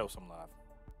stuff out. Show some love.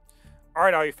 All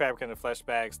right, all you Fabricants and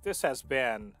Fleshbags, this has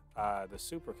been the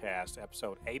Supercast,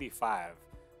 episode 85.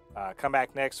 Come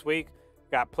back next week.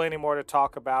 Got plenty more to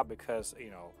talk about because,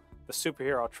 the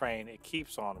superhero train, it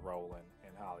keeps on rolling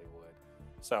in Hollywood.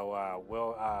 So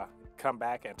we'll come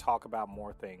back and talk about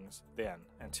more things then.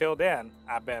 Until then,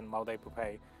 I've been Mode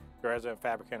Poupée, your resident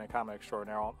fabricant and comic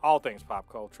extraordinaire on all things pop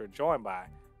culture, joined by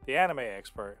the anime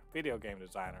expert, video game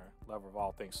designer, lover of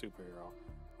all things superhero,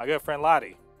 my good friend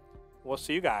LADI. We'll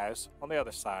see you guys on the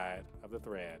other side of the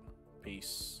thread.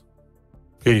 Peace.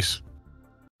 Peace.